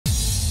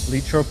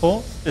Bleacher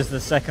Report is the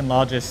second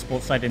largest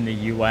sports site in the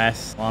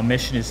US. Our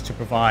mission is to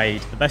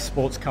provide the best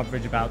sports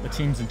coverage about the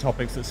teams and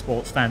topics that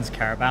sports fans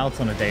care about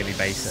on a daily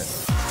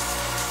basis.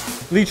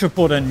 Bleacher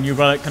Report and New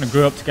Relic kind of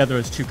grew up together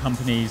as two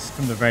companies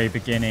from the very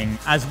beginning.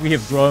 As we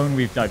have grown,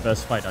 we've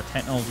diversified our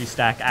technology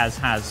stack, as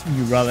has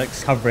New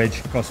Relic's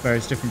coverage across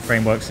various different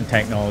frameworks and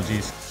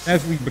technologies.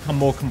 As we become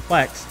more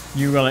complex,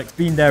 New Relic's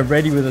been there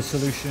ready with a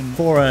solution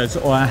for us,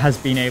 or has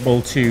been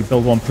able to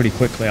build one pretty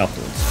quickly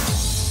afterwards.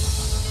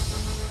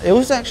 It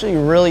was actually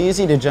really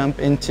easy to jump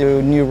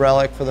into New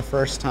Relic for the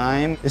first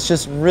time. It's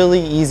just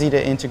really easy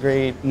to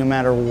integrate no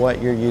matter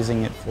what you're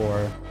using it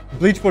for.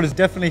 Bleacher Report is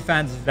definitely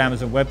fans of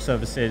Amazon Web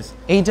Services.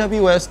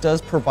 AWS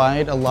does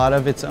provide a lot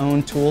of its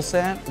own tool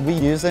set. We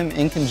use them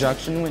in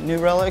conjunction with New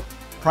Relic.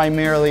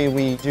 Primarily,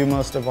 we do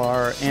most of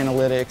our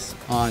analytics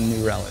on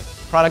New Relic.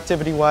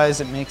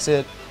 Productivity-wise, it makes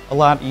it a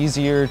lot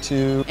easier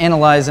to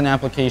analyze an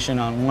application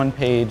on one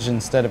page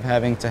instead of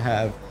having to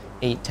have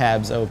 8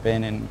 tabs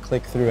open and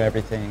click through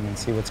everything and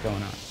see what's going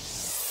on.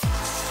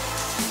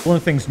 One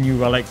of the things New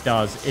Relic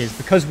does is,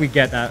 because we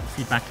get that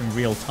feedback in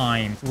real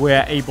time,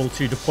 we're able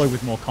to deploy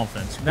with more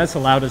confidence. That's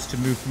allowed us to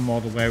move from a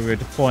model where we're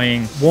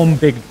deploying one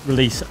big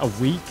release a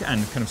week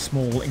and kind of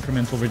small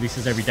incremental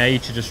releases every day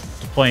to just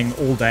deploying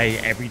all day,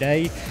 every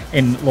day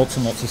in lots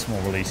and lots of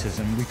small releases.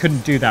 And we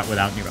couldn't do that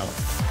without New Relic.